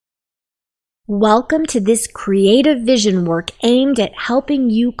Welcome to this creative vision work aimed at helping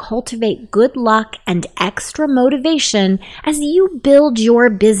you cultivate good luck and extra motivation as you build your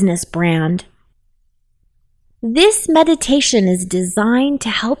business brand. This meditation is designed to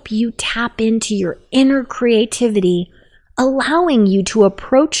help you tap into your inner creativity, allowing you to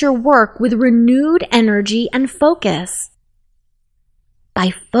approach your work with renewed energy and focus.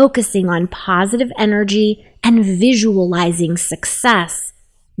 By focusing on positive energy and visualizing success,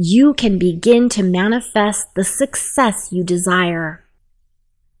 you can begin to manifest the success you desire.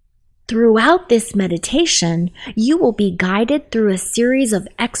 Throughout this meditation, you will be guided through a series of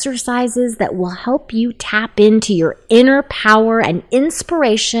exercises that will help you tap into your inner power and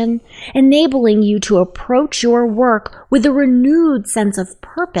inspiration, enabling you to approach your work with a renewed sense of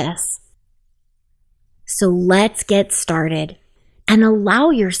purpose. So let's get started and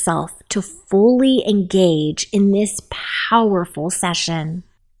allow yourself to fully engage in this powerful session.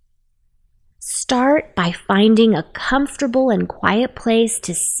 Start by finding a comfortable and quiet place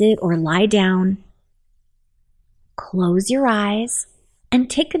to sit or lie down. Close your eyes and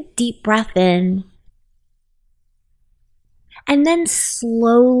take a deep breath in. And then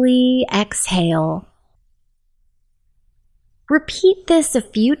slowly exhale. Repeat this a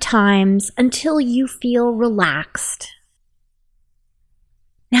few times until you feel relaxed.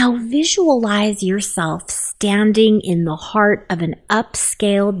 Now visualize yourself standing in the heart of an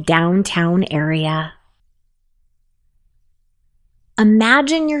upscale downtown area.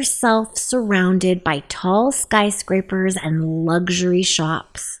 Imagine yourself surrounded by tall skyscrapers and luxury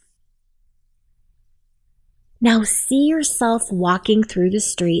shops. Now see yourself walking through the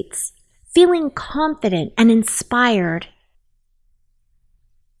streets, feeling confident and inspired.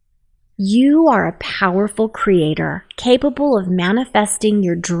 You are a powerful creator, capable of manifesting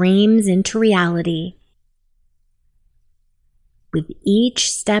your dreams into reality. With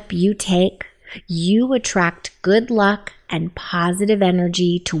each step you take, you attract good luck and positive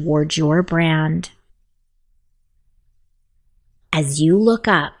energy towards your brand. As you look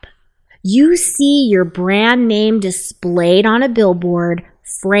up, you see your brand name displayed on a billboard,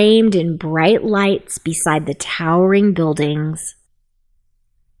 framed in bright lights beside the towering buildings.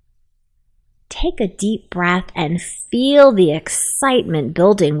 Take a deep breath and feel the excitement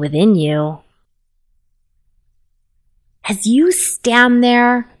building within you. As you stand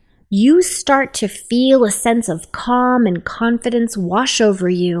there, you start to feel a sense of calm and confidence wash over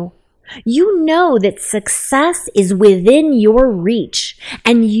you. You know that success is within your reach,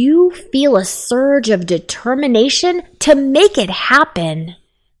 and you feel a surge of determination to make it happen.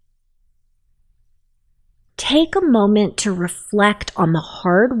 Take a moment to reflect on the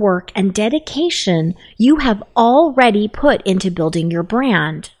hard work and dedication you have already put into building your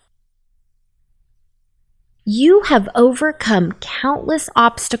brand. You have overcome countless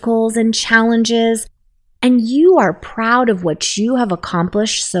obstacles and challenges, and you are proud of what you have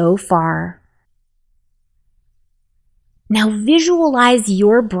accomplished so far. Now visualize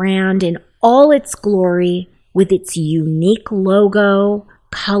your brand in all its glory with its unique logo,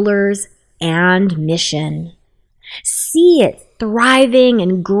 colors, and mission. See it thriving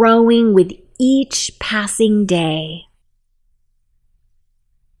and growing with each passing day.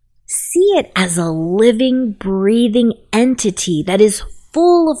 See it as a living, breathing entity that is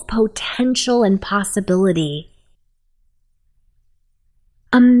full of potential and possibility.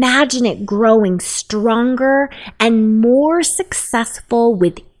 Imagine it growing stronger and more successful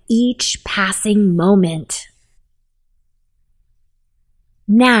with each passing moment.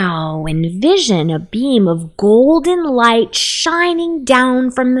 Now envision a beam of golden light shining down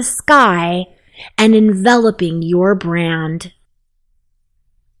from the sky and enveloping your brand.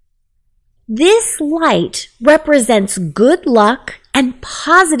 This light represents good luck and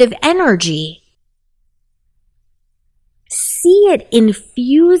positive energy. See it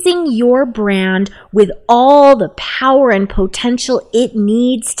infusing your brand with all the power and potential it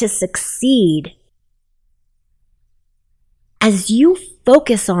needs to succeed. As you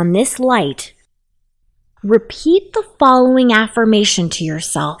focus on this light, repeat the following affirmation to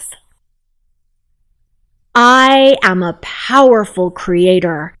yourself. I am a powerful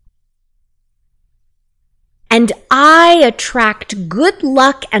creator, and I attract good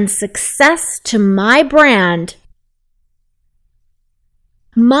luck and success to my brand.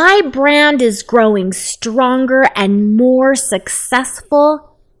 My brand is growing stronger and more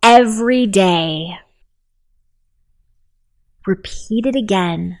successful every day. Repeat it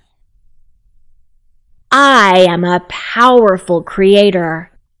again. I am a powerful creator,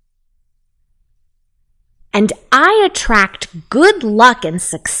 and I attract good luck and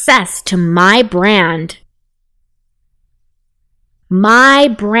success to my brand. My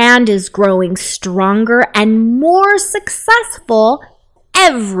brand is growing stronger and more successful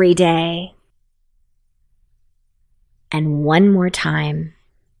every day. And one more time.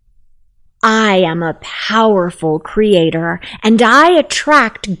 I am a powerful creator, and I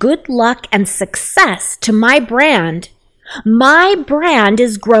attract good luck and success to my brand. My brand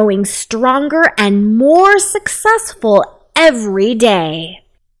is growing stronger and more successful every day.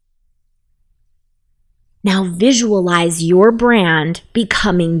 Now visualize your brand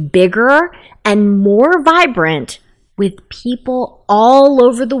becoming bigger and more vibrant, with people all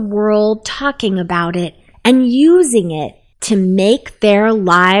over the world talking about it and using it to make their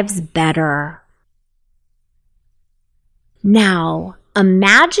lives better. Now,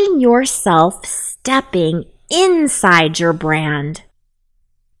 imagine yourself stepping inside your brand,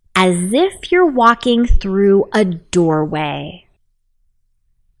 as if you're walking through a doorway.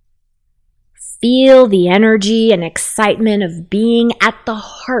 Feel the energy and excitement of being at the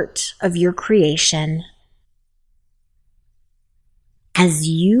heart of your creation. As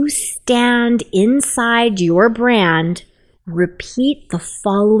you stand inside your brand, repeat the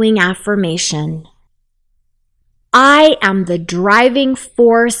following affirmation. I am the driving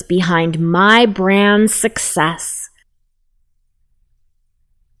force behind my brand's success.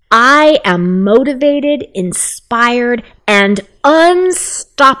 I am motivated, inspired, and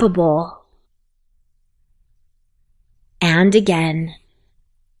unstoppable. And again.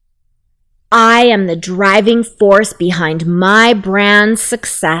 I am the driving force behind my brand's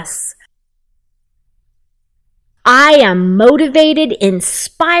success. I am motivated,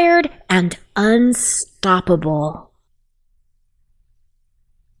 inspired, and unstoppable.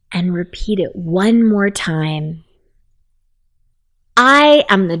 And repeat it one more time. I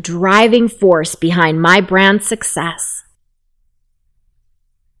am the driving force behind my brand's success.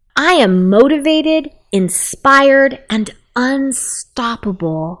 I am motivated, inspired, and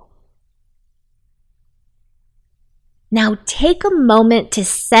unstoppable. Now take a moment to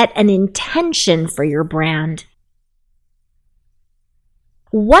set an intention for your brand.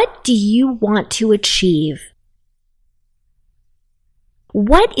 What do you want to achieve?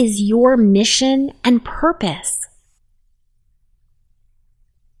 What is your mission and purpose?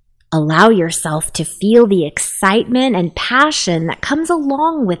 Allow yourself to feel the excitement and passion that comes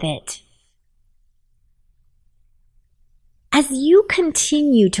along with it. As you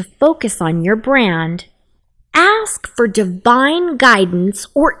continue to focus on your brand, ask for divine guidance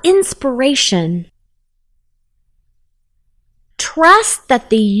or inspiration. Trust that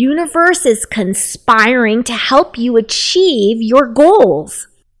the universe is conspiring to help you achieve your goals.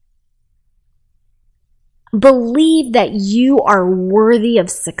 Believe that you are worthy of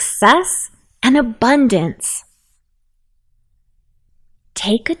success and abundance.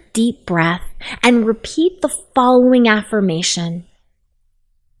 Take a deep breath and repeat the following affirmation.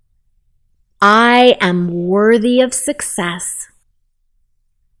 I am worthy of success.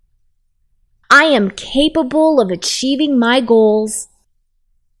 I am capable of achieving my goals.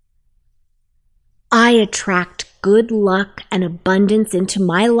 I attract good luck and abundance into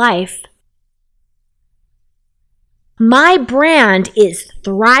my life. My brand is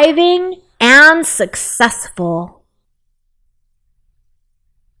thriving and successful.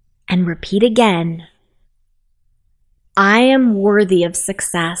 And repeat again. I am worthy of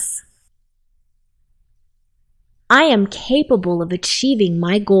success. I am capable of achieving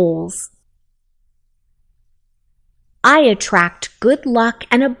my goals. I attract good luck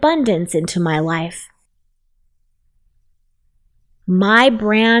and abundance into my life. My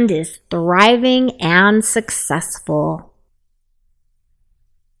brand is thriving and successful.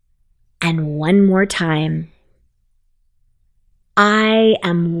 And one more time. I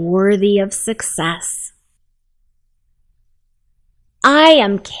am worthy of success. I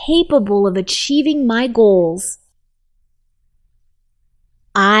am capable of achieving my goals.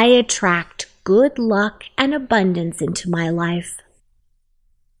 I attract good luck and abundance into my life.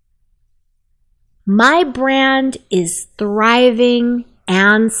 My brand is thriving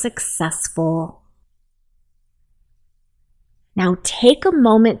and successful. Now take a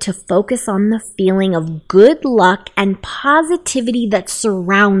moment to focus on the feeling of good luck and positivity that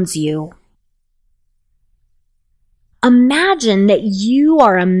surrounds you. Imagine that you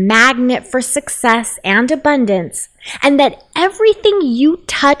are a magnet for success and abundance, and that everything you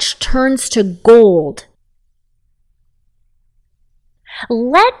touch turns to gold.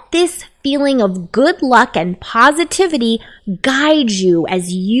 Let this feeling of good luck and positivity guide you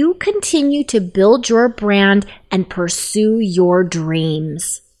as you continue to build your brand and pursue your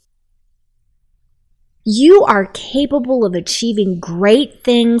dreams. You are capable of achieving great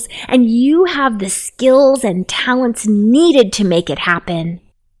things, and you have the skills and talents needed to make it happen.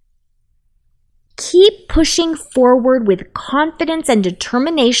 Keep pushing forward with confidence and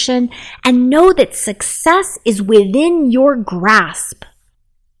determination, and know that success is within your grasp.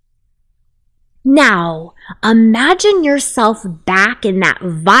 Now, imagine yourself back in that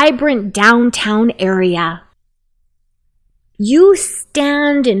vibrant downtown area. You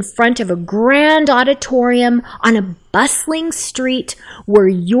stand in front of a grand auditorium on a bustling street where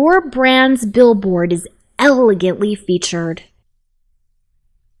your brand's billboard is elegantly featured.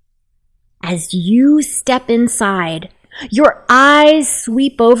 As you step inside, your eyes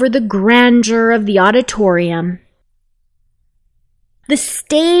sweep over the grandeur of the auditorium. The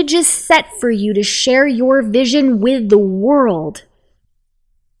stage is set for you to share your vision with the world.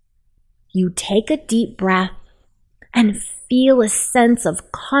 You take a deep breath and feel a sense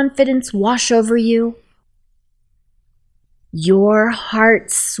of confidence wash over you. Your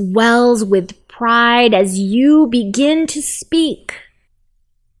heart swells with pride as you begin to speak.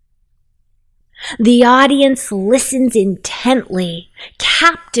 The audience listens intently,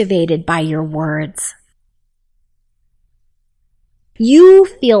 captivated by your words. You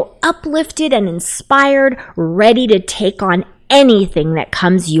feel uplifted and inspired, ready to take on anything that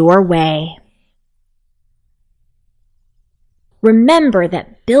comes your way. Remember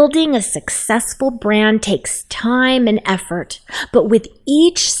that building a successful brand takes time and effort, but with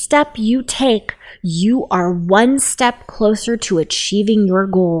each step you take, you are one step closer to achieving your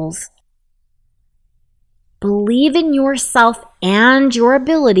goals. Believe in yourself and your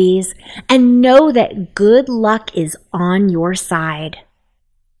abilities, and know that good luck is on your side.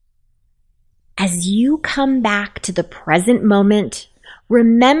 As you come back to the present moment,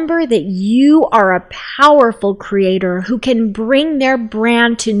 remember that you are a powerful creator who can bring their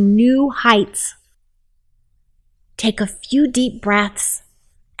brand to new heights. Take a few deep breaths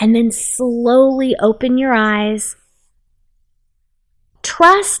and then slowly open your eyes.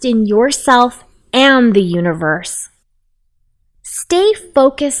 Trust in yourself and the universe. Stay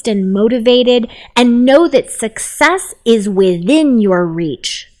focused and motivated, and know that success is within your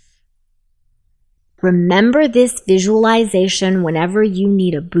reach. Remember this visualization whenever you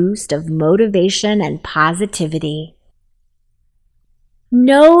need a boost of motivation and positivity.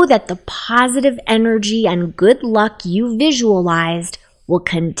 Know that the positive energy and good luck you visualized will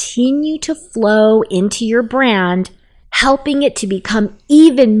continue to flow into your brand, helping it to become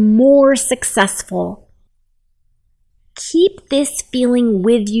even more successful. Keep this feeling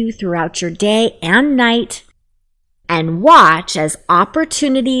with you throughout your day and night, and watch as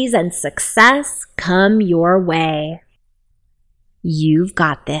opportunities and success come your way. You've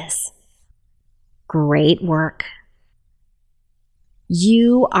got this. Great work.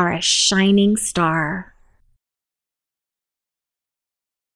 You are a shining star.